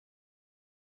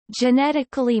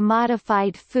Genetically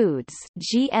modified foods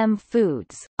 (GM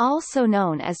foods), also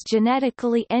known as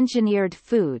genetically engineered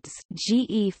foods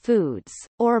 (GE foods),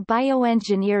 or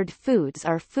bioengineered foods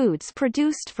are foods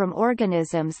produced from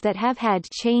organisms that have had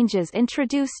changes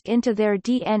introduced into their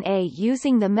DNA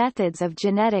using the methods of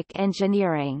genetic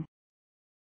engineering.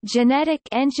 Genetic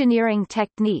engineering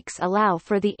techniques allow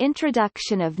for the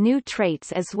introduction of new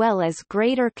traits as well as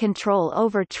greater control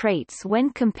over traits when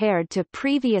compared to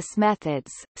previous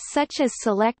methods, such as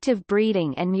selective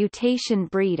breeding and mutation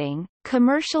breeding.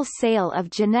 Commercial sale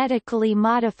of genetically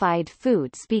modified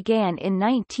foods began in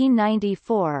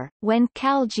 1994, when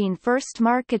Calgene first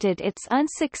marketed its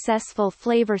unsuccessful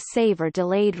Flavor Saver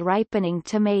delayed ripening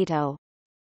tomato.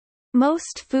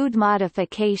 Most food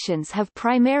modifications have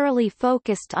primarily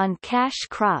focused on cash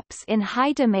crops in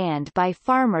high demand by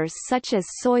farmers such as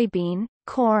soybean,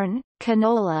 corn,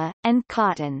 canola, and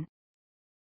cotton.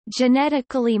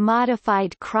 Genetically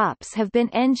modified crops have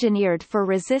been engineered for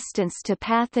resistance to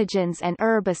pathogens and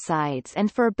herbicides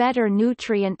and for better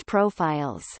nutrient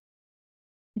profiles.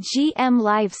 GM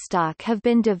livestock have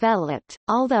been developed,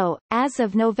 although, as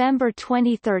of November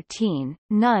 2013,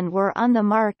 none were on the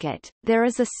market. There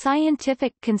is a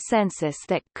scientific consensus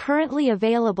that currently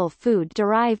available food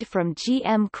derived from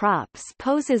GM crops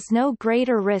poses no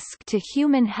greater risk to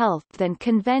human health than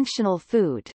conventional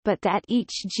food, but that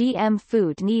each GM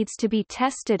food needs to be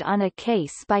tested on a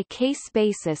case-by-case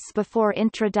basis before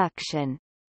introduction.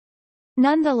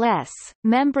 Nonetheless,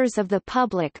 members of the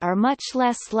public are much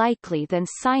less likely than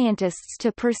scientists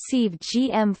to perceive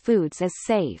GM foods as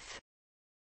safe.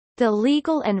 The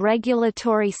legal and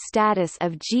regulatory status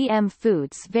of GM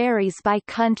foods varies by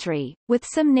country, with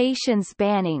some nations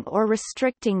banning or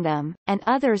restricting them, and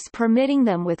others permitting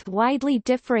them with widely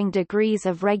differing degrees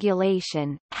of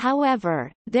regulation.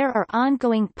 However, there are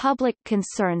ongoing public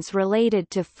concerns related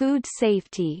to food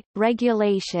safety,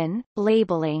 regulation,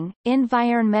 labeling,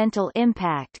 environmental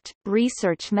impact,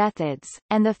 research methods,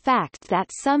 and the fact that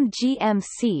some GM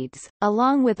seeds,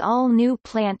 along with all new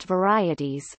plant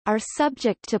varieties, are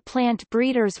subject to plant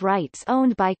breeders' rights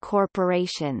owned by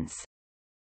corporations.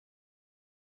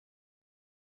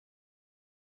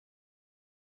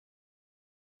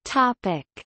 Topic.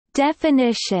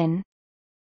 Definition.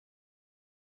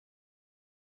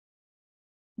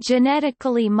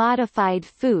 Genetically modified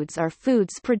foods are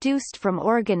foods produced from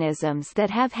organisms that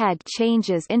have had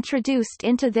changes introduced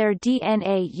into their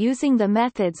DNA using the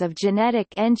methods of genetic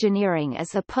engineering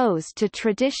as opposed to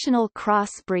traditional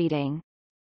crossbreeding.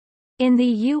 In the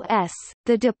U.S.,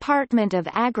 the Department of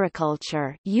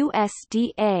Agriculture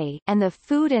 (USDA) and the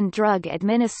Food and Drug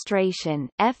Administration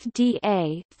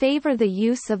 (FDA) favor the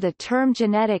use of the term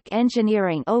genetic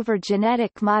engineering over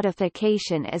genetic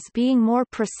modification as being more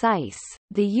precise.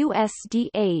 The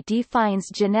USDA defines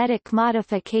genetic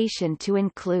modification to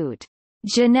include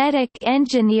genetic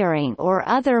engineering or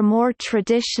other more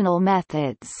traditional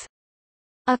methods.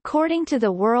 According to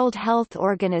the World Health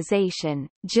Organization,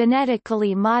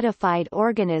 genetically modified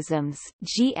organisms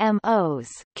 (GMOs)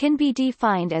 can be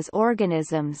defined as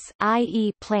organisms,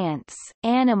 i.e. plants,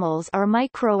 animals or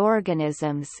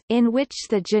microorganisms, in which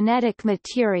the genetic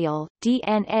material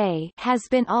 (DNA) has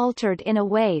been altered in a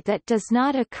way that does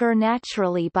not occur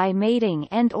naturally by mating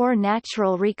and/or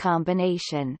natural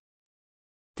recombination.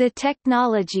 The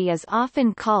technology is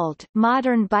often called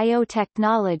modern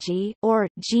biotechnology or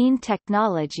gene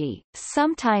technology,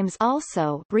 sometimes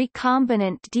also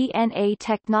recombinant DNA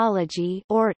technology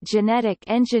or genetic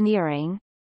engineering.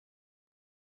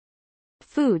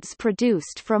 Foods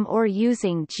produced from or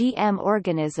using GM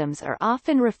organisms are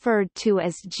often referred to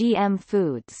as GM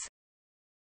foods.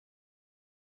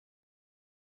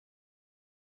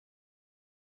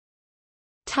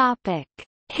 Topic: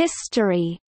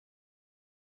 History.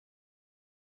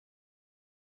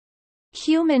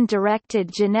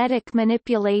 Human-directed genetic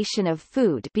manipulation of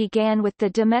food began with the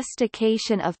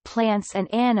domestication of plants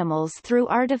and animals through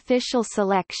artificial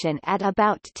selection at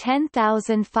about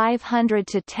 10,500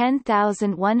 to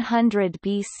 10,100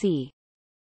 BC.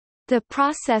 The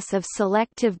process of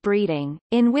selective breeding,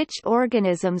 in which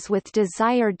organisms with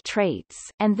desired traits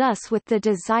and thus with the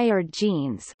desired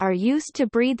genes are used to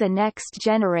breed the next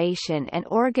generation and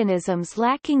organisms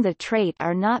lacking the trait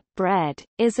are not bred,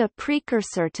 is a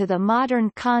precursor to the modern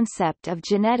concept of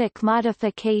genetic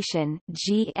modification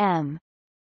 (GM).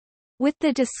 With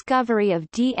the discovery of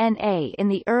DNA in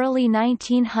the early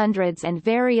 1900s and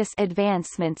various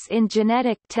advancements in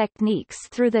genetic techniques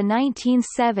through the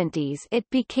 1970s, it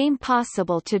became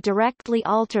possible to directly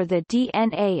alter the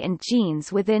DNA and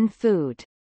genes within food.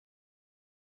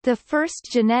 The first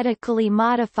genetically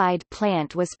modified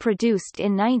plant was produced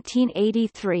in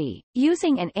 1983,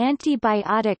 using an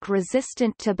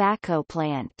antibiotic-resistant tobacco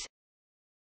plant.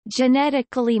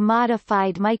 Genetically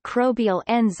modified microbial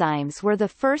enzymes were the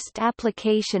first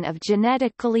application of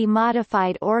genetically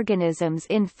modified organisms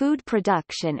in food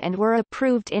production and were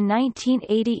approved in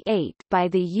 1988 by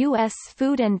the U.S.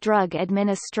 Food and Drug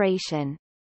Administration.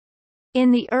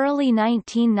 In the early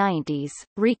 1990s,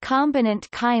 recombinant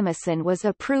chymosin was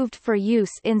approved for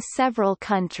use in several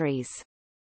countries.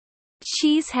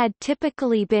 Cheese had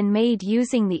typically been made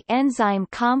using the enzyme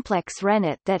complex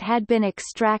rennet that had been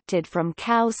extracted from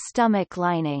cow's stomach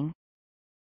lining.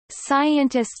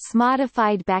 Scientists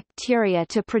modified bacteria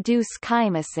to produce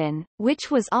chymosin, which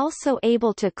was also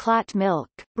able to clot milk,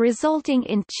 resulting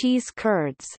in cheese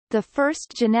curds. The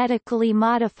first genetically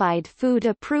modified food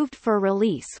approved for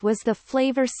release was the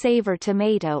Flavor Savor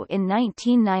tomato in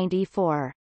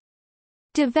 1994.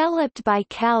 Developed by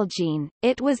Calgene,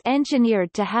 it was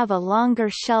engineered to have a longer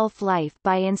shelf life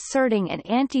by inserting an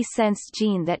antisense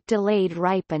gene that delayed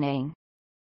ripening.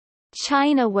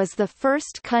 China was the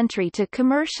first country to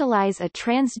commercialize a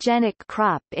transgenic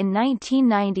crop in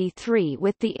 1993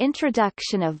 with the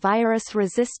introduction of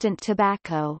virus-resistant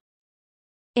tobacco.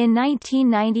 In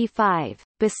 1995,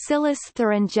 Bacillus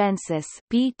thuringiensis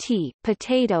 (BT)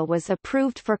 potato was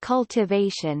approved for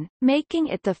cultivation, making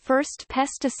it the first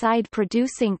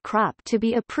pesticide-producing crop to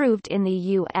be approved in the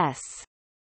U.S.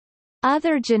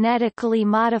 Other genetically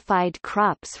modified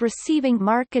crops receiving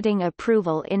marketing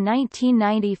approval in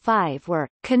 1995 were,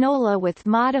 canola with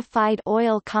modified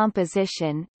oil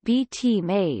composition, Bt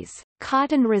maize,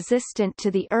 cotton resistant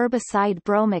to the herbicide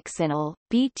bromoxynil,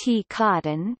 Bt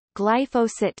cotton,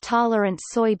 glyphosate-tolerant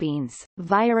soybeans,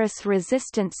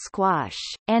 virus-resistant squash,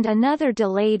 and another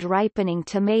delayed ripening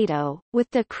tomato.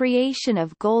 With the creation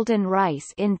of golden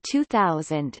rice in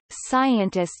 2000,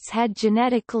 scientists had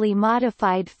genetically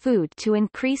modified food to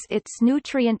increase its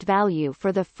nutrient value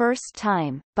for the first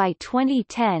time. By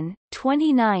 2010,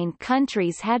 29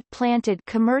 countries had planted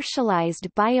commercialized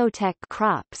biotech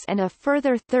crops and a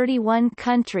further 31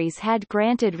 countries had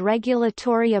granted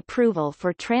regulatory approval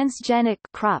for transgenic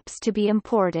crops to be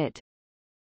imported.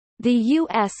 The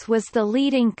U.S. was the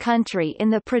leading country in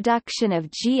the production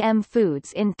of GM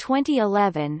foods in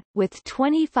 2011, with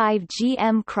 25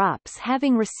 GM crops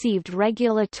having received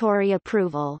regulatory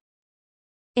approval.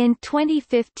 In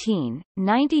 2015,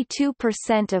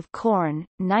 92% of corn,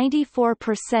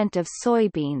 94% of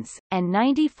soybeans, and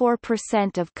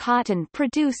 94% of cotton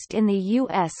produced in the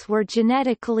U.S. were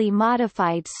genetically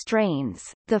modified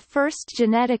strains. The first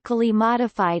genetically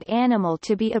modified animal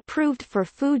to be approved for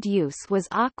food use was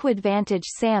AquAdvantage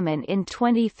salmon in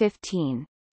 2015.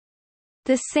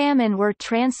 The salmon were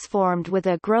transformed with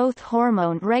a growth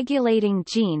hormone-regulating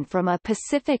gene from a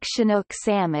Pacific Chinook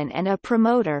salmon and a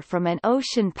promoter from an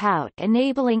ocean pout,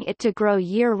 enabling it to grow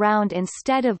year-round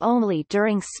instead of only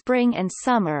during spring and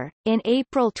summer. In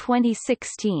April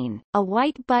 2016, a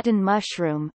white button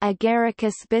mushroom,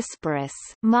 Agaricus bisporus,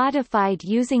 modified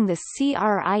using the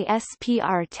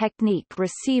CRISPR technique,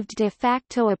 received de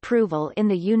facto approval in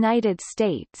the United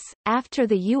States, after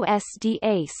the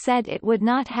USDA said it would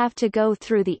not have to go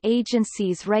through the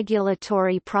agency's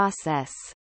regulatory process.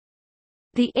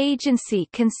 The agency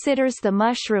considers the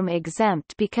mushroom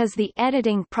exempt because the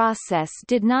editing process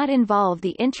did not involve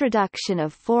the introduction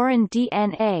of foreign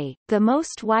DNA. The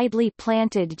most widely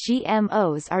planted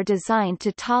GMOs are designed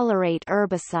to tolerate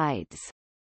herbicides.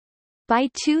 By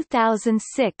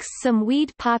 2006, some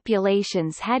weed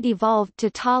populations had evolved to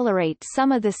tolerate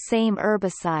some of the same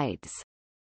herbicides.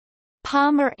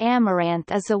 Palmer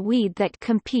amaranth is a weed that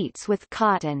competes with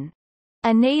cotton.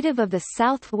 A native of the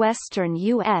southwestern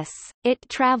U.S., it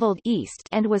traveled east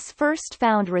and was first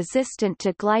found resistant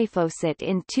to glyphosate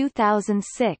in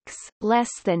 2006, less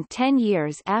than 10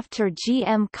 years after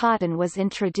GM cotton was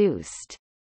introduced.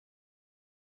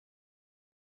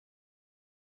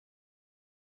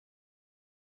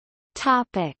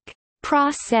 Topic: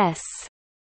 Process.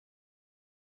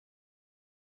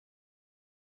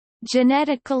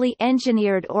 Genetically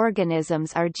engineered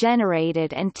organisms are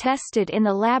generated and tested in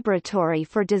the laboratory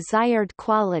for desired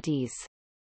qualities.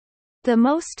 The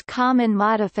most common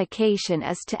modification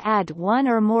is to add one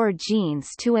or more genes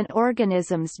to an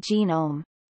organism's genome.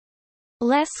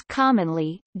 Less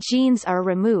commonly, genes are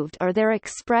removed or their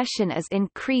expression is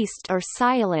increased or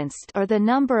silenced, or the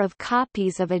number of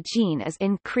copies of a gene is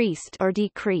increased or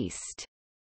decreased.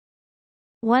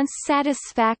 Once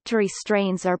satisfactory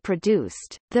strains are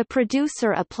produced, the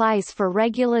producer applies for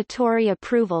regulatory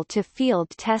approval to field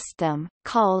test them,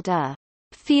 called a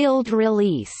field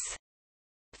release.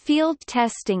 Field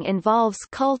testing involves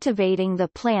cultivating the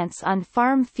plants on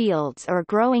farm fields or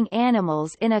growing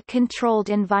animals in a controlled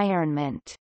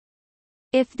environment.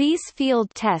 If these field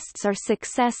tests are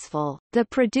successful, the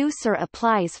producer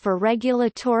applies for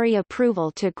regulatory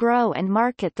approval to grow and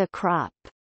market the crop.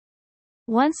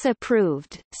 Once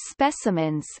approved,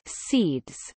 specimens,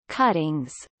 seeds,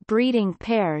 cuttings, breeding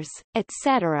pairs,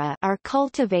 etc. are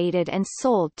cultivated and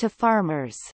sold to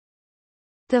farmers.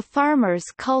 The farmers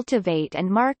cultivate and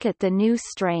market the new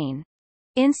strain.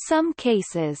 In some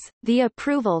cases, the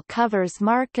approval covers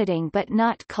marketing but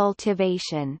not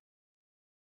cultivation.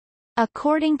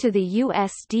 According to the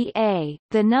USDA,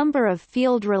 the number of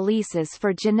field releases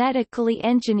for genetically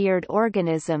engineered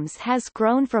organisms has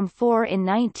grown from 4 in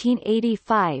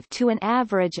 1985 to an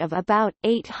average of about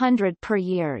 800 per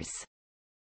year.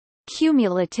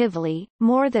 Cumulatively,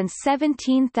 more than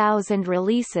 17,000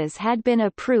 releases had been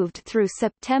approved through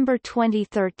September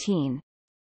 2013.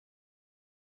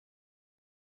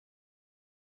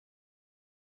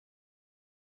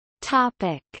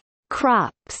 Topic: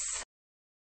 Crops.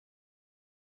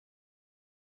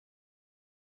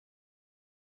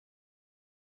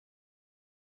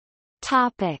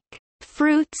 Topic: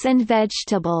 Fruits and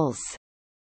vegetables.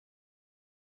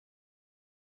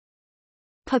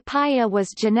 Papaya was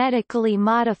genetically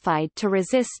modified to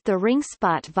resist the ring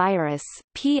spot virus,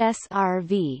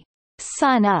 PSRV.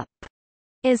 Sun-up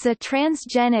is a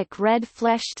transgenic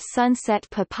red-fleshed sunset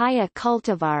papaya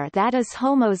cultivar that is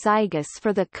homozygous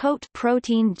for the coat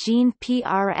protein gene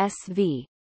PRSV.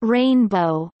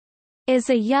 Rainbow is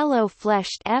a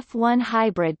yellow-fleshed F1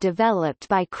 hybrid developed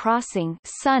by crossing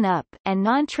Sun-up and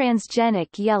non-transgenic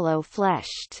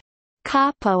yellow-fleshed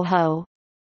Kapoho.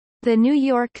 The New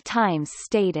York Times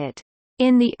stated,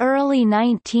 "In the early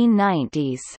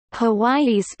 1990s,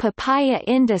 Hawaii's papaya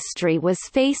industry was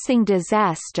facing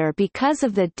disaster because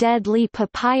of the deadly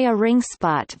papaya ring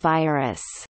spot virus.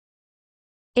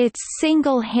 Its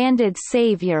single-handed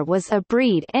savior was a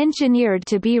breed engineered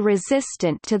to be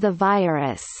resistant to the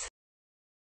virus.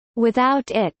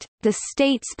 Without it, the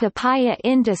state's papaya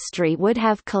industry would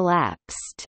have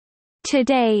collapsed.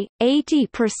 Today,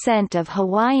 80% of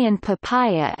Hawaiian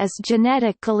papaya is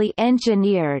genetically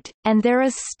engineered, and there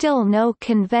is still no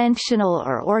conventional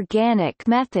or organic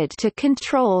method to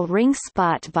control ring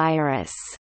spot virus."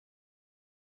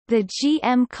 The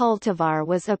GM cultivar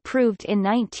was approved in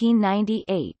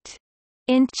 1998.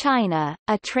 In China,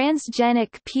 a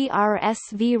transgenic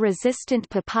PRSV-resistant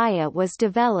papaya was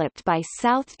developed by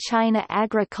South China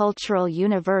Agricultural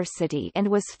University and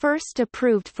was first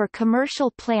approved for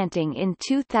commercial planting in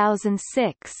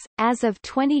 2006. As of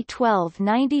 2012,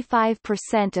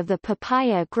 95% of the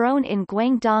papaya grown in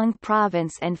Guangdong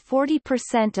Province and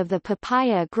 40% of the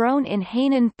papaya grown in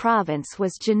Hainan Province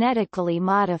was genetically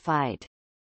modified.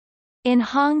 In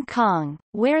Hong Kong,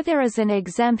 where there is an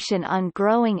exemption on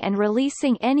growing and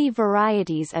releasing any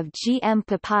varieties of GM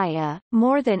papaya,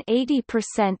 more than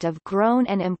 80% of grown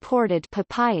and imported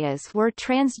papayas were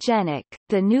transgenic.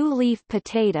 The new leaf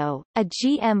potato, a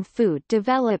GM food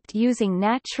developed using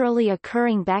naturally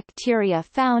occurring bacteria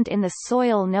found in the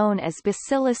soil known as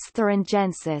Bacillus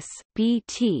thuringiensis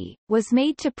 (BT), was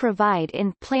made to provide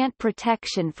in-plant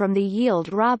protection from the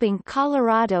yield-robbing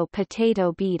Colorado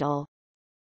potato beetle.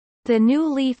 The new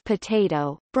leaf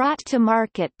potato, brought to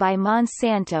market by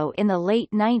Monsanto in the late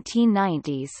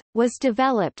 1990s, was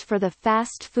developed for the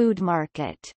fast food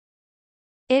market.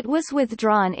 It was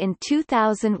withdrawn in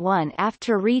 2001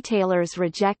 after retailers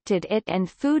rejected it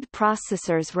and food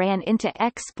processors ran into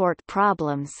export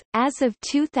problems. As of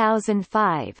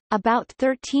 2005, about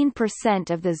 13%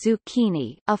 of the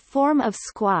zucchini, a form of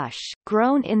squash,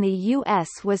 grown in the U.S.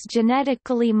 was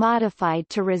genetically modified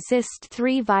to resist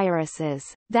 3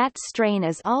 viruses. That strain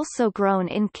is also grown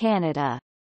in Canada.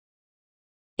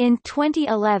 In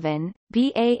 2011,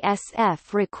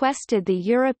 BASF requested the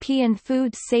European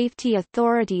Food Safety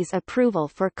Authority's approval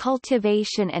for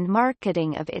cultivation and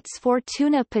marketing of its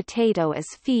Fortuna potato as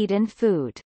feed and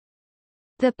food.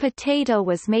 The potato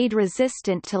was made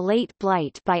resistant to late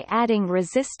blight by adding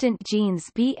resistant genes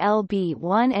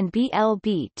BLB1 and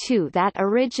BLB2 that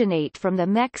originate from the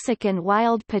Mexican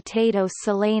wild potato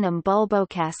Solanum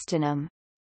bulbocastanum.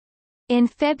 In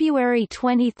February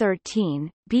 2013,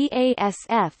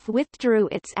 BASF withdrew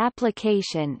its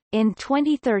application. In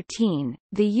 2013,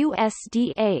 the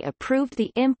USDA approved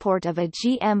the import of a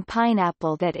GM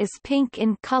pineapple that is pink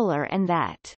in color and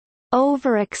that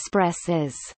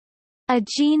overexpresses a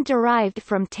gene derived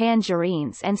from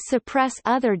tangerines and suppress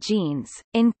other genes,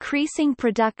 increasing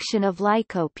production of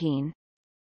lycopene.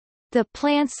 The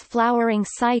plant's flowering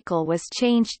cycle was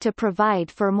changed to provide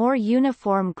for more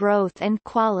uniform growth and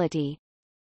quality.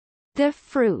 The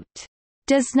fruit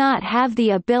does not have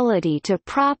the ability to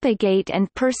propagate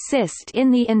and persist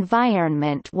in the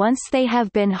environment once they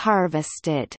have been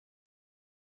harvested,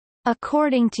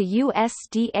 according to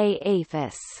USDA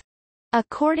APHIS.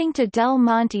 According to Del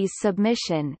Monte's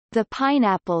submission, the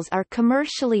pineapples are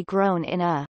commercially grown in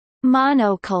a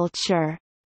monoculture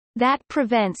that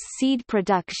prevents seed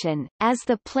production, as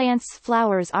the plant's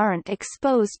flowers aren't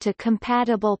exposed to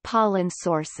compatible pollen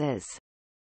sources.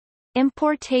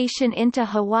 Importation into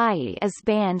Hawaii is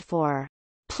banned for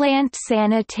plant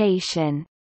sanitation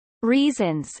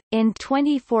reasons. In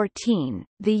 2014,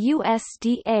 the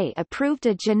USDA approved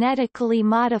a genetically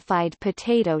modified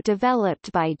potato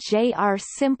developed by J.R.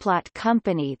 Simplot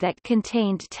Company that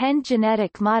contained 10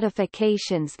 genetic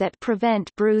modifications that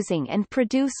prevent bruising and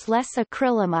produce less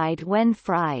acrylamide when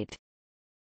fried.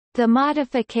 The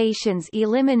modifications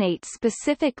eliminate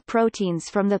specific proteins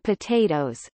from the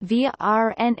potatoes, via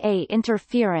RNA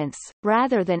interference,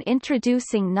 rather than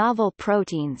introducing novel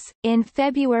proteins. In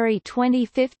February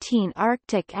 2015,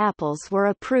 Arctic apples were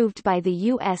approved by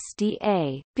the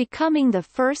USDA, becoming the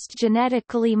first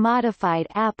genetically modified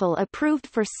apple approved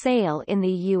for sale in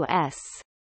the U.S.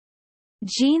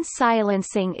 Gene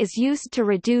silencing is used to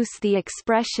reduce the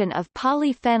expression of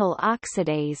polyphenol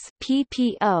oxidase,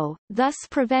 thus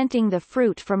preventing the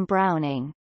fruit from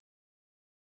browning.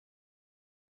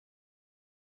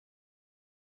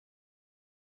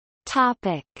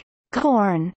 Topic: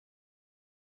 Corn.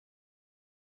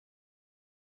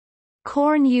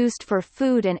 Corn used for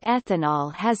food and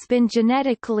ethanol has been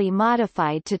genetically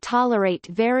modified to tolerate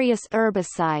various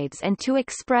herbicides and to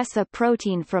express a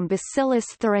protein from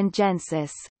Bacillus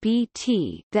thuringiensis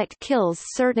 (BT) that kills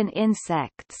certain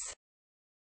insects.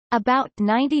 About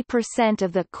 90%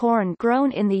 of the corn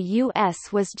grown in the U.S.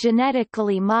 was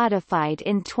genetically modified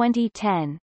in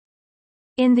 2010.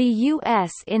 In the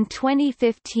U.S. in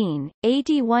 2015,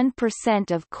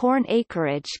 81% of corn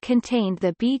acreage contained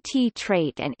the Bt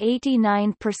trait and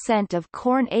 89% of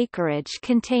corn acreage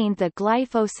contained the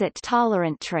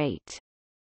glyphosate-tolerant trait.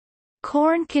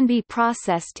 Corn can be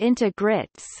processed into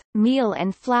grits, meal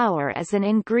and flour as an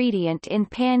ingredient in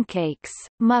pancakes,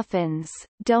 muffins,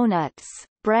 donuts,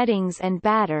 breadings and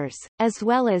batters, as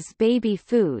well as baby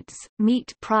foods,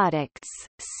 meat products,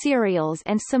 cereals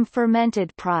and some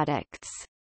fermented products.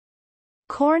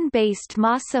 Corn-based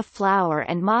masa flour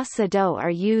and masa dough are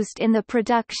used in the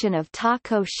production of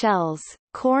taco shells,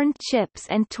 corn chips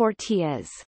and tortillas.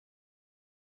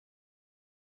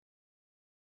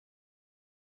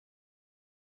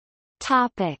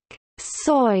 Topic: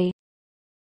 Soy.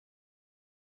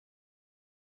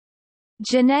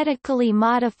 Genetically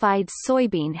modified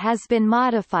soybean has been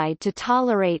modified to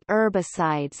tolerate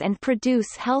herbicides and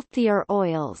produce healthier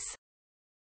oils.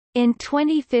 In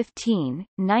 2015,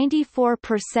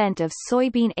 94% of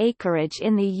soybean acreage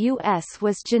in the U.S.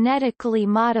 was genetically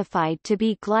modified to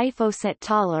be glyphosate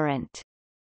tolerant.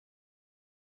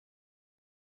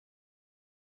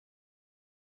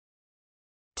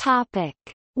 Topic: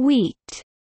 Wheat.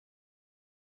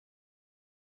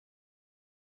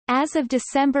 As of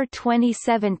December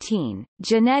 2017,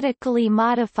 genetically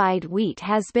modified wheat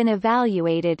has been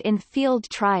evaluated in field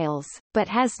trials, but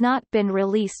has not been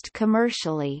released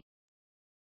commercially.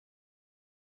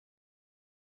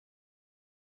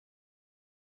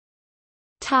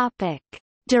 Topic: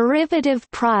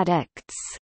 Derivative products.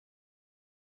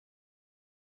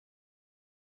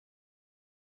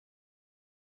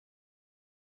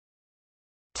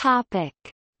 Topic: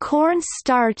 Corn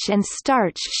starch and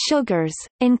starch sugars,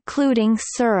 including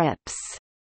syrups.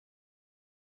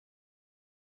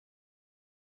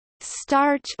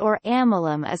 Starch or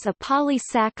amylum is a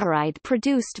polysaccharide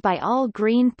produced by all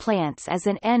green plants as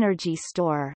an energy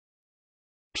store.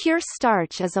 Pure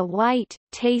starch is a white,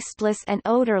 tasteless and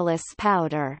odorless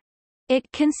powder. It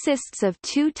consists of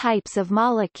two types of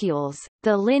molecules,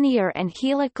 the linear and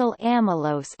helical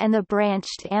amylose and the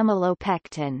branched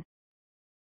amylopectin.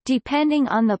 Depending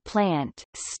on the plant,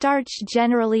 starch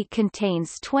generally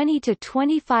contains 20 to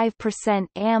 25%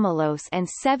 amylose and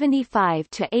 75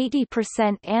 to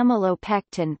 80%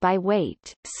 amylopectin by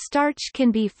weight. Starch can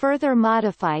be further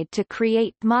modified to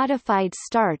create modified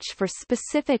starch for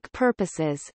specific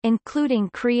purposes, including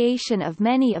creation of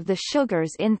many of the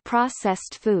sugars in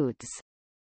processed foods.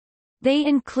 They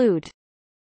include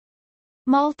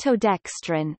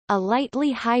maltodextrin, a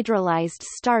lightly hydrolyzed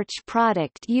starch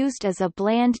product used as a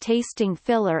bland-tasting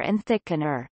filler and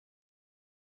thickener.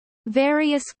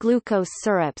 Various glucose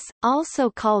syrups, also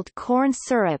called corn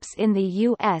syrups in the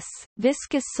U.S.,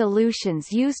 viscous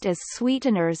solutions used as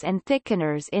sweeteners and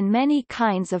thickeners in many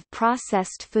kinds of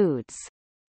processed foods.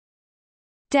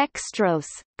 Dextrose,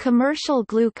 commercial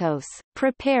glucose,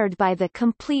 prepared by the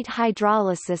complete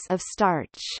hydrolysis of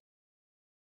starch.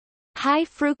 High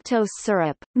fructose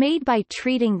syrup, made by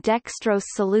treating dextrose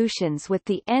solutions with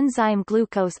the enzyme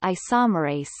glucose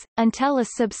isomerase, until a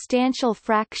substantial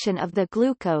fraction of the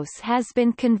glucose has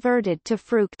been converted to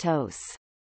fructose.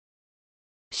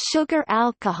 Sugar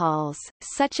alcohols,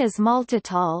 such as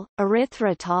maltitol,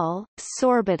 erythritol,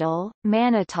 sorbitol,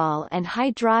 mannitol and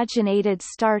hydrogenated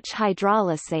starch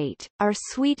hydrolysate, are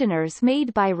sweeteners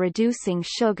made by reducing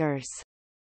sugars.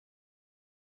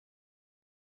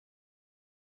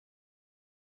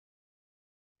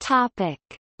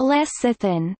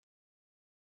 Lecithin.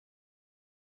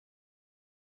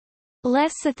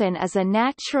 Lecithin is a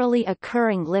naturally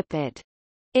occurring lipid.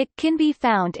 It can be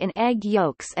found in egg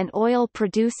yolks and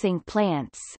oil-producing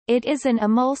plants. It is an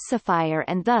emulsifier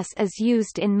and thus is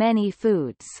used in many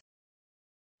foods.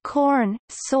 Corn,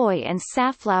 soy and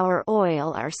safflower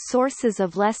oil are sources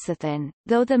of lecithin,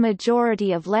 though the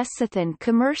majority of lecithin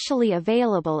commercially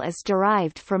available is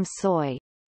derived from soy.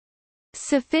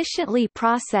 Sufficiently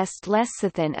processed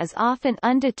lecithin is often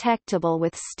undetectable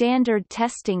with standard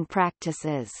testing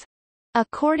practices.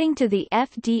 According to the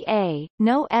FDA,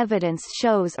 no evidence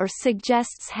shows or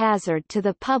suggests hazard to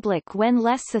the public when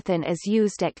lecithin is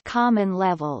used at common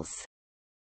levels.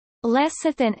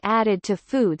 Lecithin added to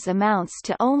foods amounts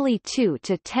to only 2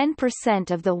 to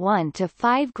 10% of the 1 to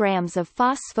 5 grams of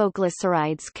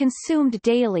phosphoglycerides consumed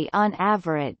daily on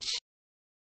average.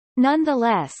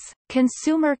 Nonetheless,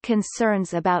 consumer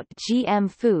concerns about GM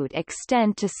food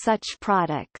extend to such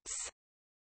products.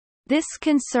 This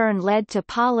concern led to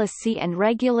policy and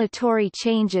regulatory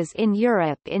changes in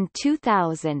Europe in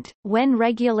 2000, when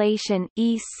Regulation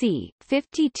EC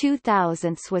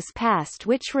 52,000 was passed,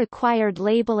 which required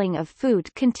labeling of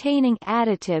food containing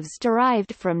additives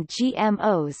derived from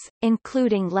GMOs,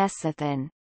 including lecithin.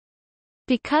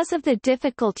 Because of the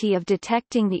difficulty of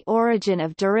detecting the origin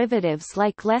of derivatives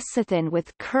like lecithin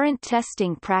with current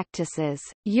testing practices,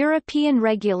 European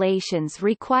regulations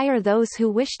require those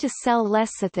who wish to sell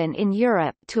lecithin in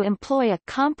Europe to employ a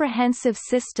comprehensive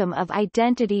system of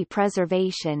identity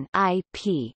preservation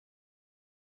 (IP).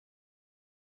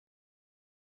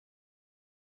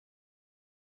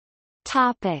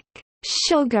 Topic: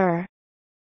 Sugar.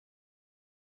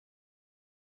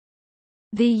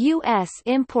 The U.S.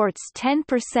 imports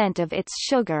 10% of its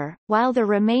sugar, while the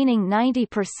remaining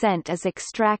 90% is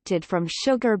extracted from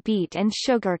sugar beet and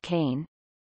sugarcane.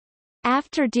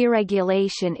 After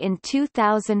deregulation in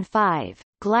 2005,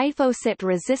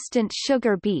 glyphosate-resistant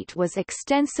sugar beet was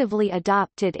extensively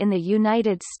adopted in the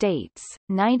United States.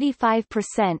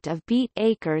 95% of beet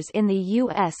acres in the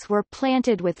U.S. were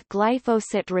planted with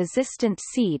glyphosate-resistant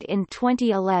seed in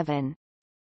 2011.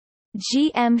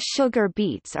 GM sugar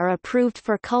beets are approved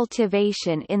for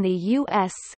cultivation in the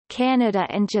U.S., Canada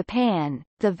and Japan.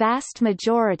 The vast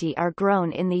majority are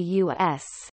grown in the U.S.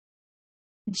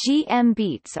 GM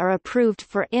beets are approved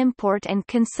for import and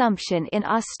consumption in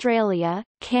Australia,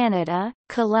 Canada,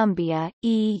 Colombia,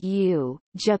 EU,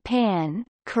 Japan,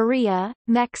 Korea,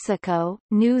 Mexico,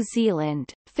 New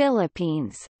Zealand,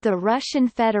 Philippines, the Russian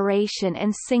Federation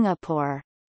and Singapore.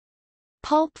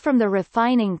 Pulp from the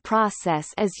refining process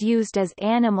is used as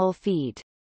animal feed.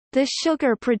 The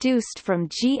sugar produced from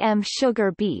GM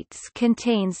sugar beets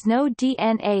contains no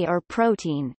DNA or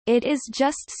protein, it is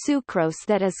just sucrose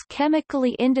that is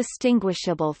chemically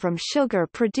indistinguishable from sugar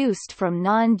produced from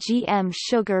non-GM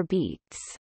sugar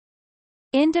beets.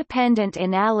 Independent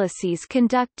analyses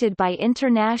conducted by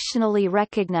internationally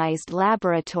recognized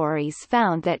laboratories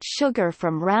found that sugar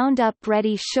from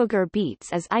Roundup-ready sugar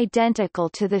beets is identical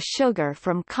to the sugar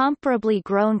from comparably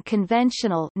grown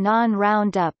conventional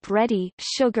non-Roundup-ready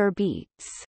sugar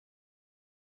beets.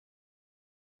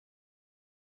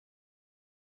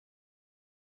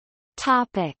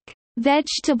 Topic: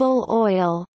 Vegetable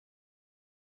oil.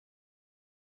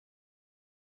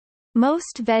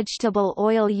 Most vegetable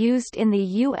oil used in the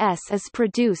U.S. is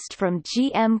produced from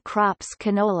GM crops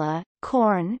canola,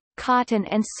 corn, cotton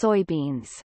and soybeans.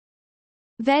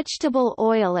 Vegetable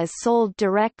oil is sold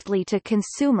directly to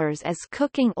consumers as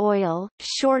cooking oil,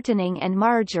 shortening and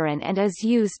margarine and is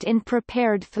used in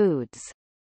prepared foods.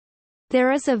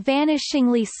 There is a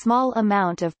vanishingly small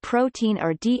amount of protein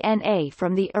or DNA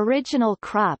from the original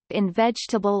crop in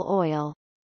vegetable oil.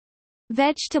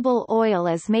 Vegetable oil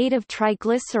is made of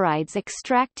triglycerides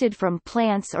extracted from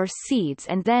plants or seeds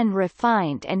and then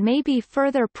refined and may be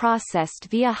further processed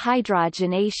via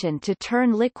hydrogenation to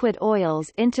turn liquid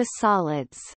oils into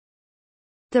solids.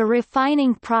 The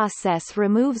refining process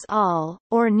removes all,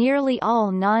 or nearly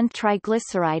all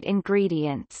non-triglyceride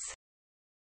ingredients.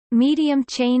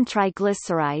 Medium-chain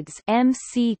triglycerides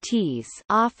 (MCTs)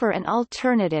 offer an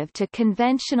alternative to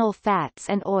conventional fats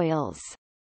and oils.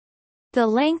 The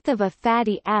length of a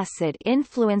fatty acid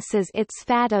influences its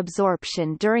fat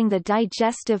absorption during the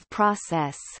digestive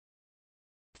process.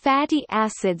 Fatty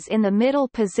acids in the middle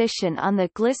position on the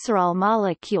glycerol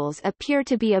molecules appear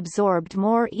to be absorbed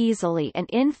more easily and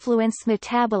influence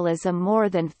metabolism more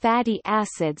than fatty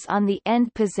acids on the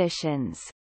end positions.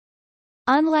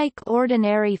 Unlike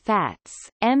ordinary fats,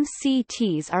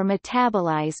 MCTs are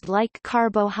metabolized like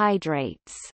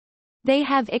carbohydrates. They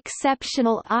have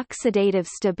exceptional oxidative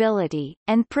stability,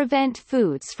 and prevent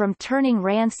foods from turning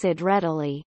rancid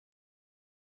readily.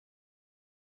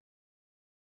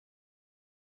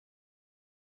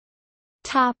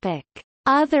 Topic: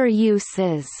 Other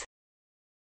uses.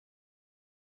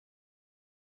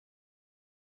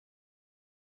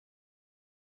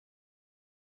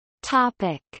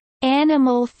 Topic: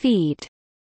 Animal feed.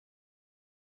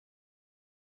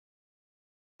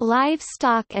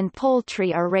 Livestock and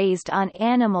poultry are raised on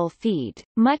animal feed,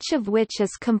 much of which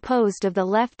is composed of the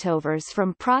leftovers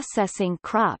from processing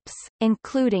crops,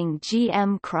 including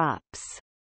GM crops.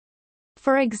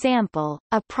 For example,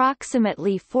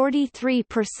 approximately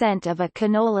 43% of a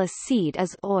canola seed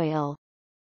is oil.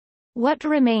 What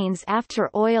remains after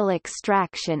oil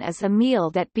extraction is a meal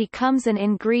that becomes an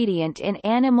ingredient in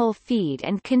animal feed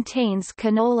and contains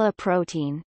canola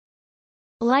protein.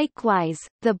 Likewise,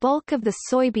 the bulk of the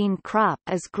soybean crop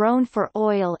is grown for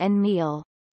oil and meal.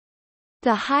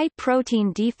 The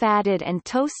high-protein defatted and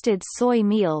toasted soy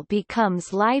meal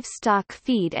becomes livestock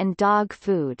feed and dog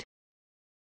food.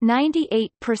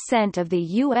 98% of the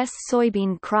U.S.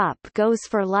 soybean crop goes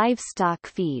for livestock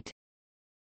feed.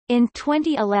 In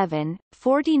 2011,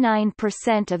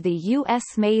 49% of the U.S.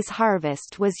 maize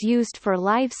harvest was used for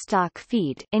livestock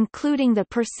feed, including the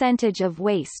percentage of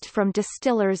waste from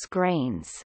distillers'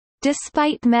 grains.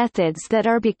 Despite methods that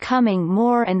are becoming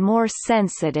more and more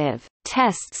sensitive,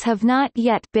 tests have not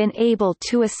yet been able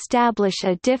to establish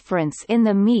a difference in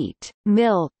the meat,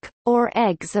 milk, or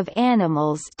eggs of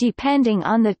animals depending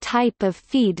on the type of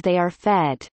feed they are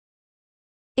fed.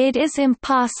 It is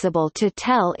impossible to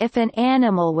tell if an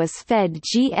animal was fed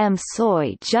GM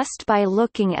soy just by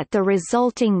looking at the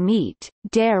resulting meat,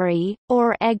 dairy,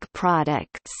 or egg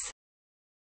products.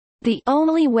 The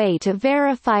only way to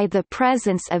verify the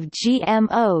presence of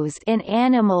GMOs in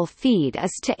animal feed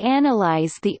is to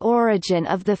analyze the origin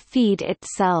of the feed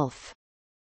itself.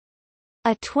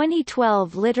 A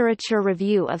 2012 literature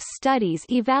review of studies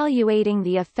evaluating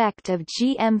the effect of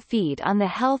GM feed on the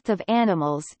health of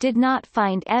animals did not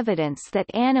find evidence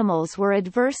that animals were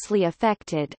adversely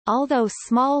affected, although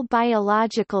small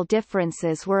biological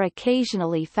differences were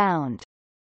occasionally found.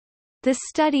 The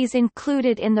studies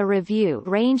included in the review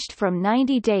ranged from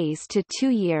 90 days to 2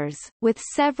 years, with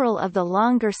several of the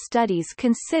longer studies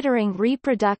considering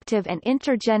reproductive and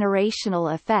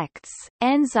intergenerational effects.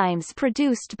 Enzymes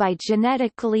produced by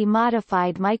genetically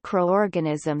modified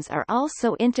microorganisms are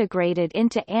also integrated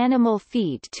into animal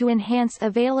feed to enhance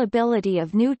availability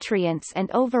of nutrients and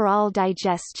overall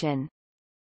digestion.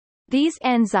 These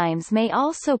enzymes may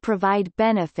also provide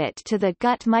benefit to the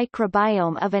gut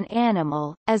microbiome of an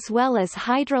animal, as well as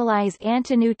hydrolyze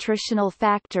antinutritional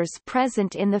factors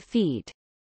present in the feed.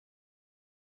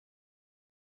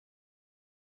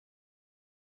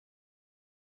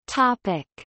 Topic: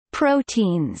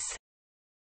 Proteins.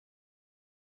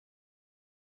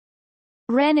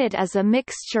 Rennet is a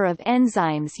mixture of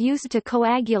enzymes used to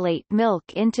coagulate milk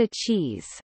into cheese.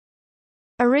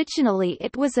 Originally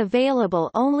it was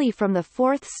available only from the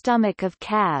fourth stomach of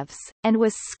calves, and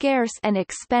was scarce and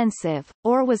expensive,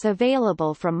 or was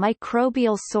available from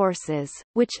microbial sources,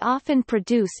 which often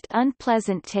produced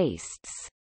unpleasant tastes.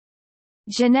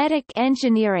 Genetic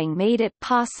engineering made it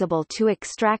possible to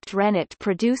extract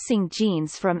rennet-producing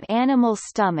genes from animal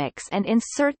stomachs and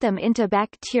insert them into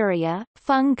bacteria,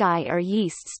 fungi or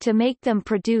yeasts to make them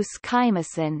produce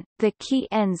chymosin, the key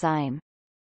enzyme.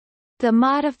 The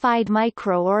modified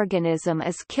microorganism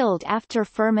is killed after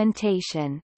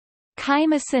fermentation.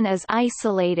 Chymosin is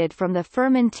isolated from the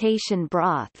fermentation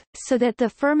broth, so that the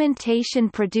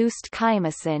fermentation-produced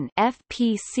chymosin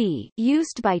 (FPC)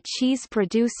 used by cheese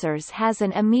producers has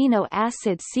an amino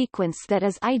acid sequence that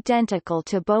is identical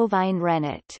to bovine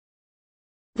rennet.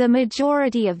 The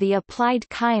majority of the applied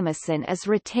chymosin is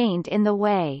retained in the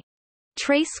whey.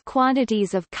 Trace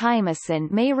quantities of chymosin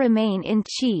may remain in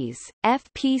cheese.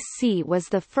 FPC was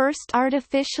the first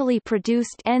artificially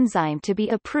produced enzyme to be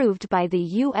approved by the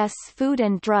U.S. Food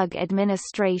and Drug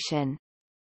Administration.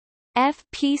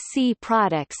 FPC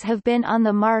products have been on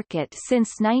the market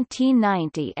since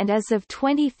 1990 and as of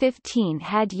 2015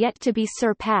 had yet to be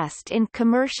surpassed in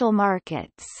commercial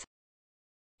markets.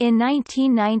 In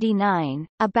 1999,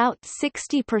 about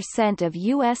 60% of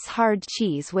U.S. hard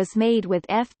cheese was made with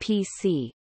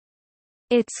FPC.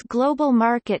 Its global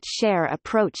market share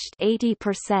approached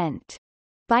 80%.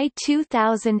 By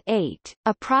 2008,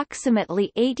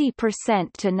 approximately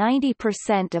 80% to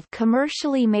 90% of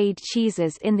commercially made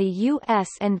cheeses in the US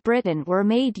and Britain were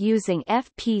made using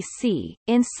FPC.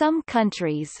 In some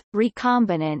countries,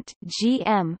 recombinant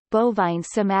 (GM) bovine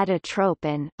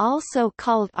somatotropin, also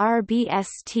called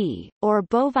RBST, or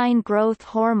bovine growth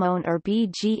hormone or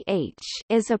BGH,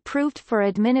 is approved for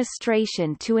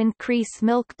administration to increase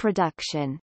milk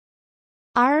production.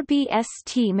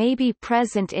 RBST may be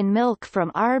present in milk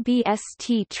from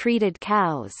RBST-treated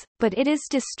cows, but it is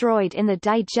destroyed in the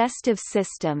digestive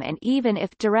system and even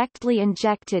if directly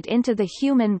injected into the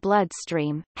human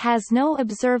bloodstream, has no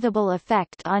observable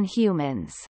effect on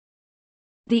humans.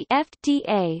 The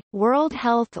FDA, World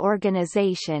Health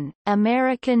Organization,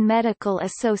 American Medical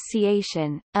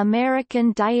Association,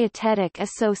 American Dietetic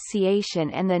Association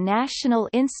and the National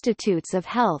Institutes of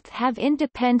Health have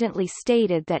independently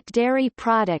stated that dairy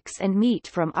products and meat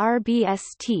from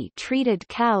RBST-treated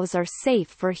cows are safe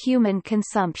for human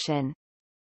consumption.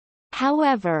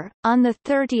 However, on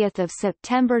 30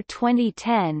 September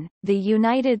 2010, the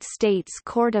United States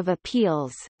Court of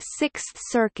Appeals, Sixth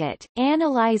Circuit,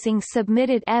 analyzing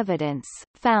submitted evidence,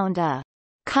 found a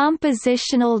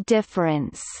compositional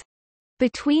difference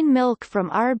between milk from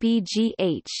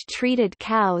RBGH-treated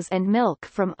cows and milk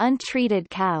from untreated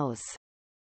cows.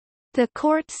 The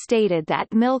court stated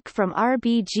that milk from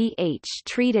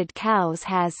RBGH-treated cows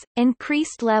has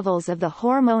increased levels of the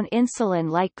hormone insulin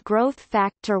like growth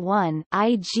factor 1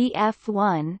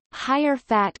 (IGF-1), higher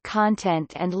fat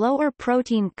content and lower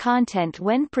protein content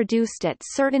when produced at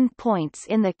certain points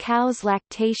in the cow's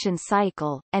lactation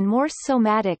cycle, and more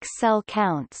somatic cell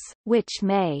counts, which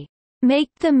may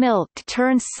make the milk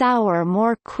turn sour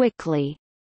more quickly.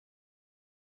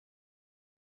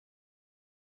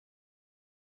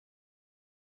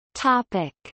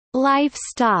 Topic: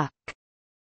 Livestock.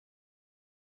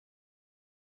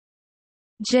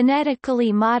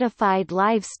 Genetically modified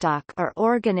livestock are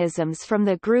organisms from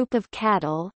the group of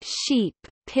cattle, sheep,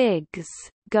 pigs,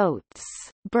 goats,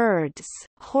 birds,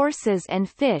 horses and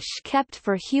fish kept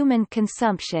for human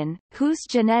consumption, whose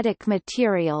genetic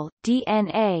material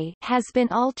 (DNA) has been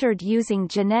altered using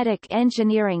genetic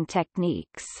engineering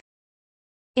techniques.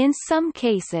 In some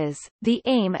cases, the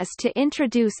aim is to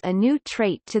introduce a new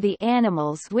trait to the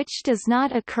animals which does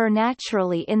not occur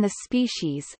naturally in the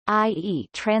species, i.e.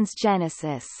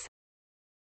 transgenesis.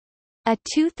 A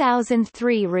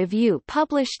 2003 review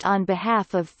published on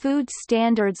behalf of Food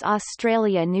Standards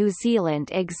Australia New Zealand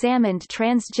examined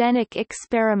transgenic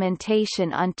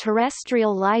experimentation on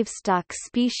terrestrial livestock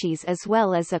species as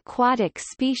well as aquatic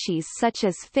species such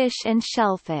as fish and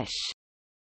shellfish.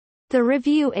 The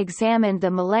review examined the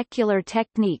molecular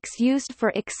techniques used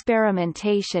for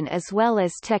experimentation as well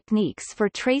as techniques for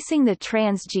tracing the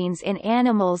transgenes in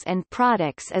animals and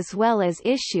products as well as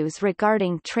issues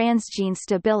regarding transgene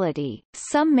stability.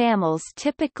 Some mammals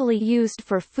typically used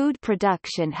for food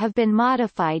production have been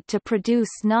modified to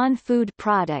produce non-food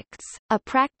products, a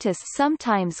practice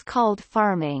sometimes called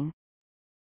farming.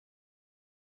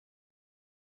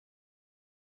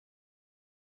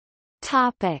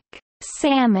 Topic: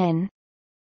 Salmon.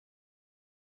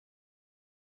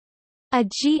 A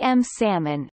GM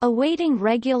salmon, awaiting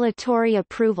regulatory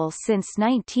approval since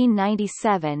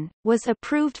 1997, was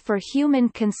approved for human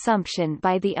consumption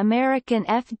by the American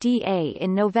FDA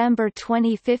in November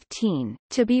 2015,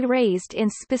 to be raised in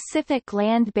specific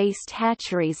land-based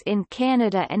hatcheries in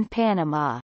Canada and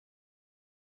Panama.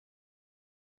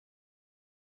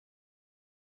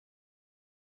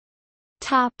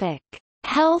 Topic: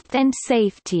 Health and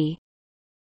safety.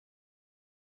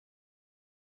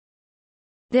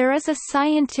 There is a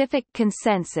scientific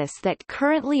consensus that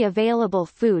currently available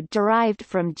food derived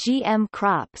from GM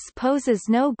crops poses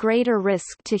no greater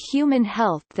risk to human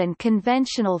health than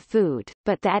conventional food,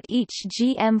 but that each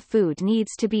GM food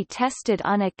needs to be tested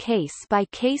on a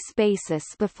case-by-case basis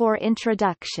before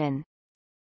introduction.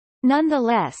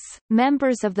 Nonetheless,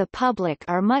 members of the public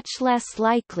are much less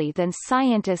likely than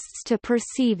scientists to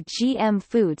perceive GM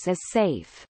foods as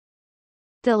safe.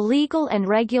 The legal and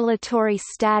regulatory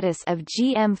status of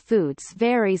GM foods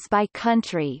varies by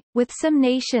country, with some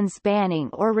nations banning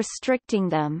or restricting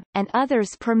them, and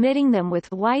others permitting them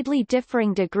with widely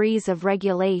differing degrees of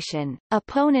regulation.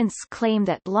 Opponents claim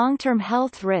that long-term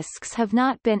health risks have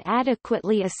not been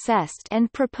adequately assessed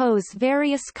and propose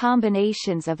various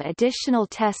combinations of additional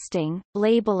testing,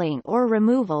 labeling or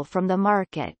removal from the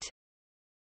market.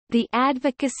 The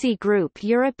advocacy group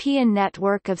European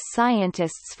Network of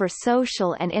Scientists for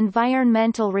Social and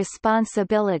Environmental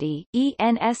Responsibility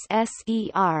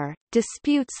 (ENSSER)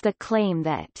 disputes the claim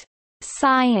that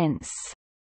science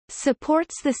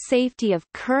supports the safety of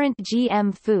current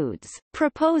GM foods,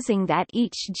 proposing that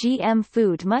each GM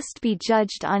food must be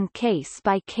judged on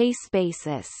case-by-case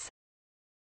basis.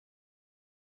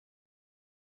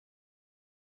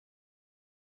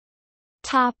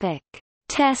 Topic: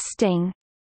 Testing.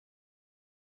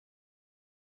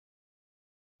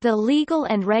 The legal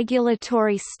and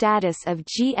regulatory status of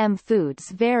GM foods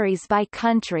varies by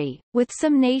country, with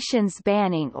some nations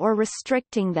banning or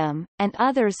restricting them, and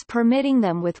others permitting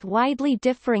them with widely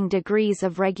differing degrees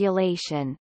of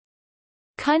regulation.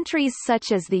 Countries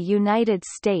such as the United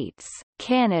States,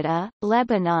 Canada,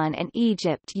 Lebanon and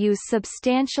Egypt use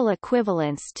substantial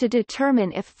equivalence to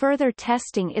determine if further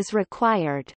testing is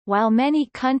required, while many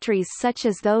countries such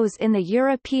as those in the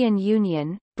European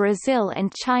Union, Brazil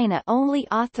and China only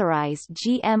authorize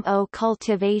GMO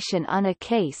cultivation on a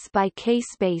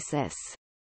case-by-case basis.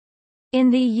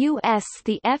 In the U.S.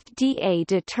 the FDA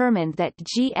determined that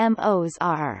GMOs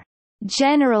are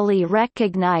generally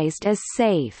recognized as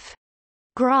safe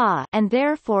 (GRA) and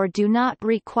therefore do not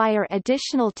require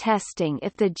additional testing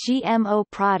if the GMO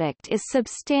product is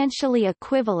substantially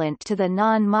equivalent to the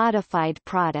non-modified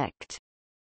product.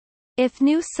 If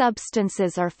new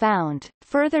substances are found,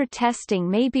 further testing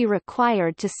may be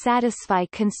required to satisfy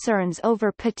concerns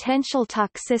over potential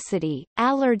toxicity,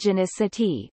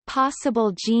 allergenicity,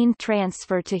 possible gene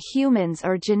transfer to humans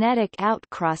or genetic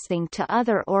outcrossing to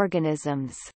other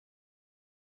organisms.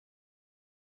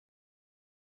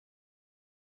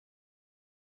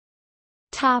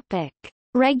 Topic: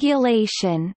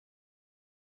 Regulation.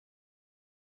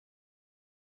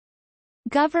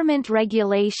 Government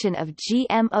regulation of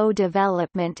GMO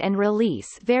development and release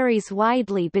varies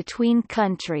widely between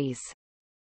countries.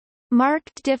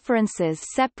 Marked differences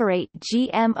separate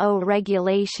GMO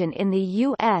regulation in the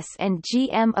U.S. and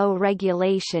GMO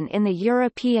regulation in the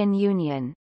European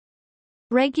Union.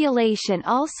 Regulation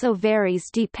also varies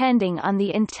depending on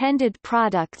the intended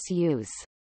product's use.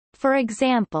 For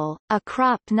example, a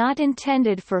crop not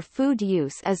intended for food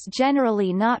use is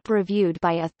generally not reviewed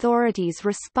by authorities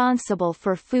responsible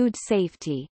for food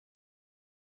safety.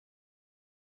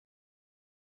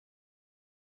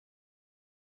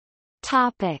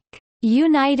 Topic: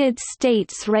 United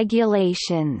States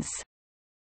regulations.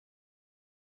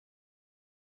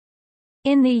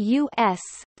 In the U.S.,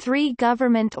 3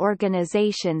 government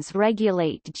organizations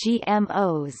regulate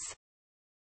GMOs.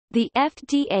 The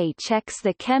FDA checks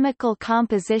the chemical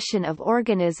composition of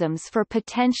organisms for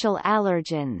potential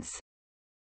allergens.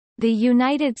 The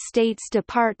United States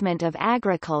Department of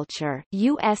Agriculture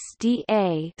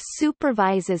 (USDA)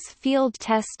 supervises field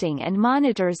testing and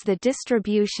monitors the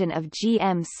distribution of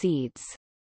GM seeds.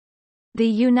 The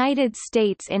United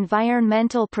States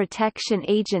Environmental Protection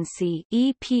Agency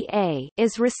 (EPA)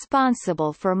 is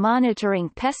responsible for monitoring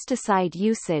pesticide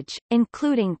usage,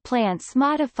 including plants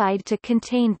modified to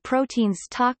contain proteins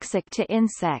toxic to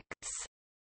insects.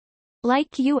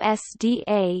 Like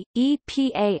USDA,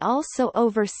 EPA also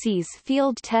oversees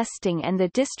field testing and the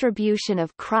distribution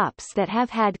of crops that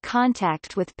have had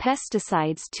contact with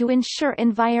pesticides to ensure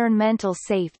environmental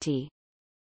safety.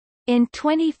 In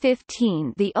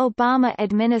 2015, the Obama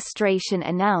administration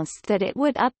announced that it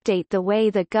would update the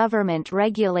way the government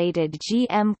regulated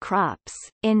GM crops.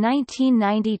 In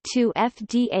 1992,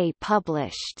 FDA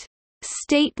published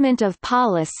Statement of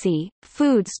Policy: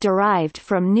 Foods Derived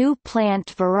from New Plant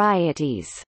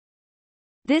Varieties.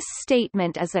 This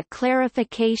statement is a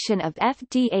clarification of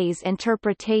FDA's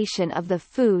interpretation of the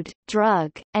Food,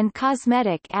 Drug, and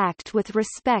Cosmetic Act with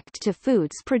respect to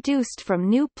foods produced from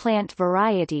new plant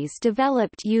varieties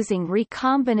developed using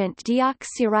recombinant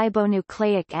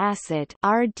deoxyribonucleic acid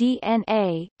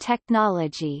 (rDNA)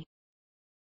 technology.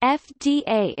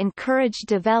 FDA encouraged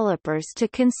developers to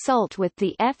consult with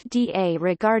the FDA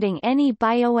regarding any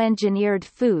bioengineered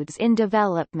foods in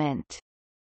development.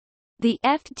 The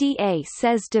FDA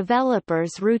says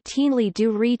developers routinely do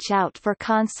reach out for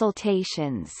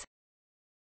consultations.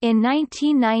 In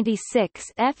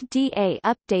 1996, FDA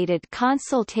updated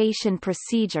consultation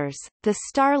procedures. The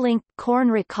Starlink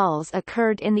corn recalls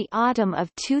occurred in the autumn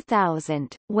of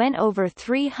 2000, when over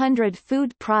 300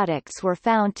 food products were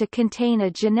found to contain a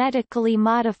genetically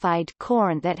modified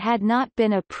corn that had not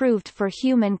been approved for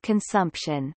human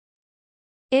consumption.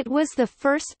 It was the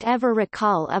first ever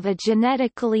recall of a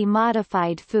genetically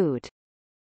modified food.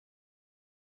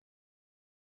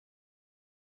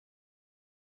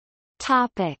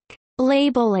 Topic: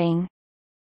 Labeling.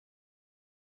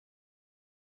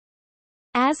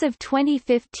 As of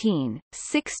 2015,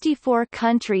 64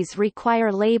 countries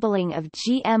require labeling of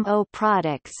GMO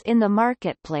products in the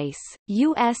marketplace.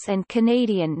 U.S. and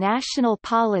Canadian national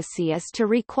policy is to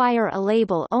require a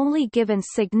label only given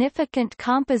significant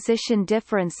composition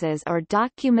differences or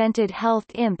documented health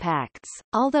impacts,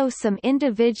 although some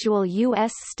individual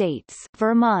U.S. states,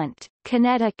 Vermont,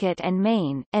 Connecticut and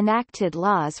Maine, enacted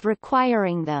laws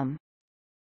requiring them.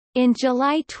 In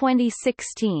July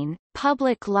 2016,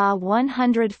 Public Law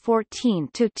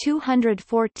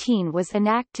 114/214 was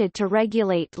enacted to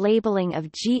regulate labeling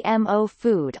of GMO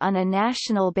food on a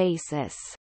national basis.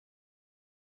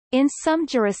 In some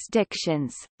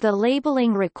jurisdictions, the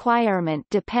labeling requirement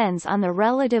depends on the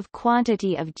relative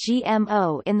quantity of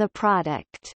GMO in the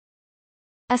product.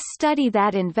 A study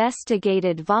that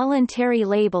investigated voluntary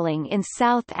labeling in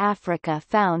South Africa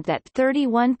found that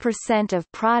 31%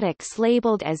 of products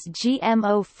labeled as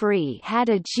GMO-free had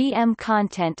a GM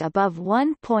content above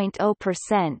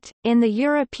 1.0%. In the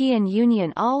European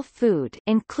Union, all food,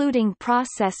 including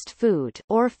processed food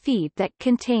or feed that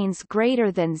contains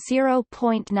greater than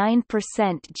 0.9%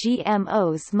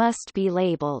 GMOs, must be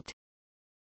labeled.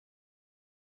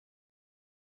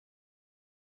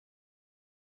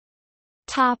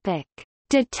 Topic: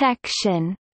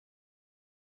 Detection.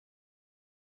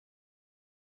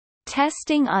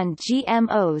 Testing on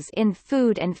GMOs in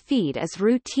food and feed is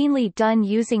routinely done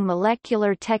using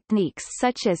molecular techniques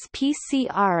such as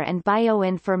PCR and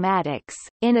bioinformatics.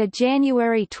 In a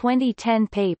January 2010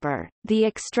 paper, the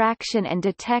extraction and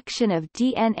detection of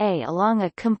DNA along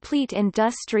a complete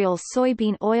industrial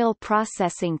soybean oil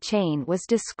processing chain was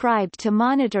described to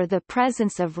monitor the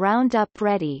presence of Roundup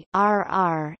Ready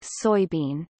 (RR)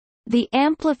 soybean. The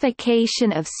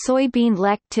amplification of soybean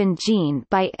lectin gene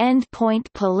by endpoint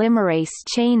polymerase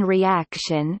chain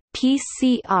reaction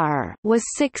 (PCR) was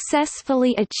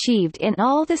successfully achieved in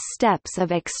all the steps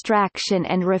of extraction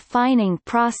and refining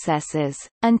processes,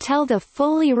 until the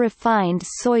fully refined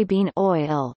soybean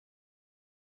oil.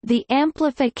 The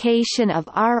amplification of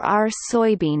RR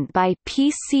soybean by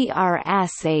PCR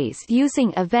assays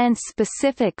using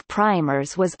event-specific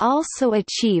primers was also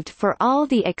achieved for all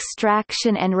the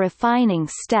extraction and refining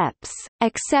steps,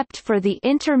 except for the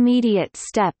intermediate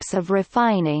steps of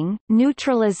refining,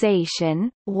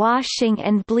 neutralization, washing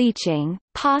and bleaching,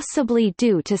 possibly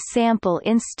due to sample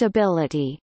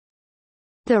instability.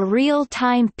 The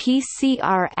real-time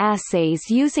PCR assays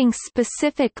using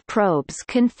specific probes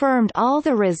confirmed all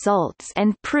the results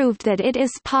and proved that it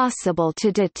is possible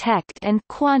to detect and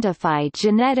quantify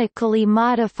genetically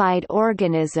modified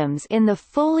organisms in the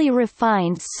fully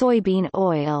refined soybean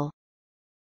oil.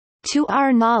 To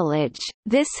our knowledge,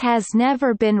 this has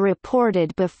never been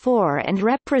reported before and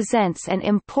represents an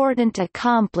important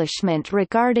accomplishment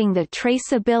regarding the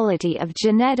traceability of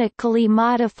genetically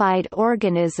modified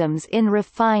organisms in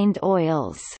refined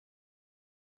oils.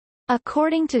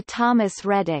 According to Thomas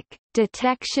Reddick,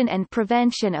 detection and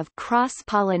prevention of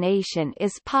cross-pollination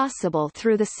is possible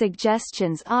through the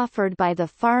suggestions offered by the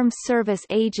Farm Service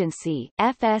Agency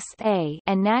 (FSA)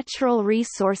 and Natural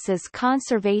Resources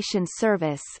Conservation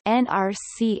Service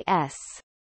 (NRCS).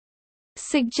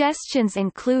 Suggestions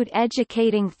include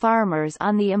educating farmers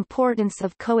on the importance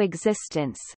of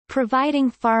coexistence, providing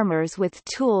farmers with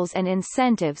tools and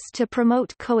incentives to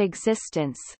promote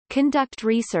coexistence, conduct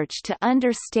research to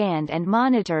understand and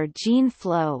monitor gene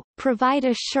flow, provide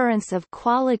assurance of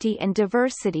quality and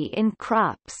diversity in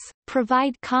crops,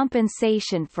 provide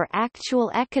compensation for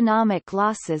actual economic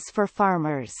losses for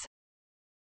farmers.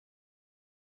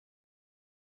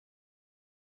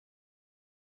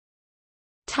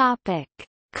 Topic: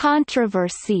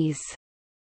 Controversies.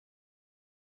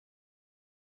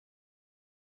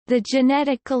 The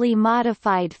genetically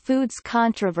modified foods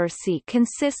controversy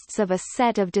consists of a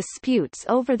set of disputes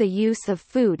over the use of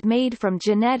food made from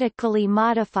genetically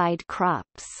modified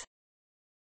crops.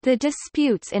 The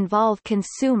disputes involve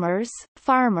consumers,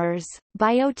 farmers,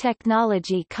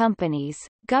 biotechnology companies,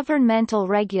 governmental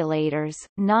regulators,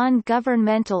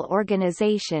 non-governmental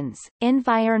organizations,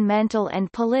 environmental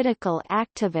and political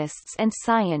activists and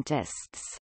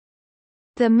scientists.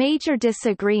 The major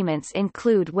disagreements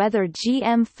include whether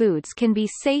GM foods can be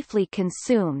safely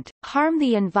consumed, harm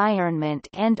the environment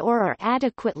and/or are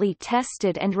adequately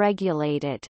tested and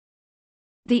regulated.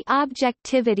 The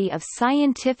objectivity of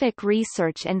scientific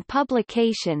research and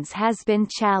publications has been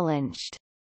challenged.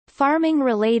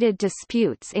 Farming-related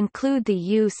disputes include the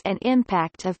use and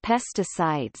impact of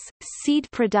pesticides,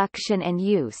 seed production and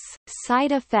use,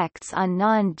 side effects on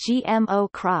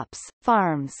non-GMO crops,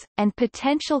 farms, and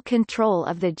potential control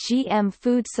of the GM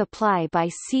food supply by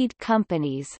seed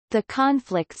companies. The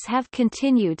conflicts have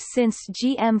continued since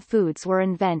GM foods were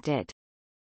invented.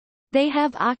 They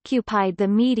have occupied the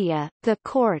media, the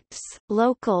courts,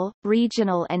 local,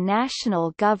 regional and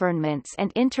national governments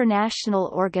and international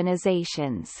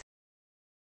organizations.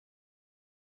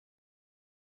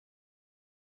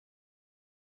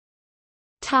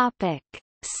 Topic.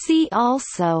 See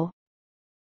also: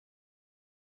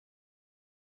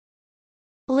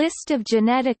 List of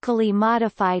genetically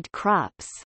modified crops,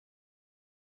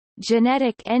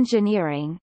 Genetic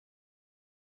engineering,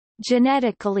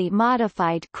 Genetically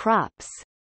modified crops,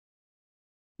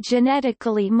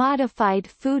 Genetically modified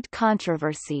food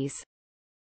controversies,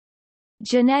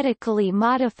 Genetically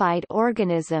modified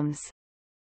organisms,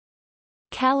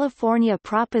 California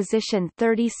Proposition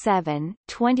 37,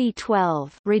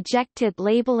 2012 rejected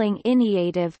labeling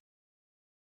initiative,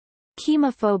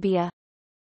 Chemophobia,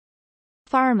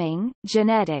 Farming,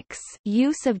 genetics,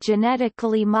 use of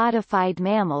genetically modified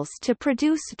mammals to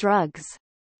produce drugs,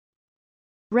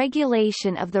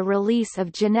 Regulation of the release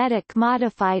of genetic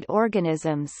modified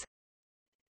organisms,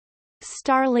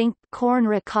 Starlink corn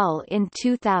recall in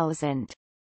 2000.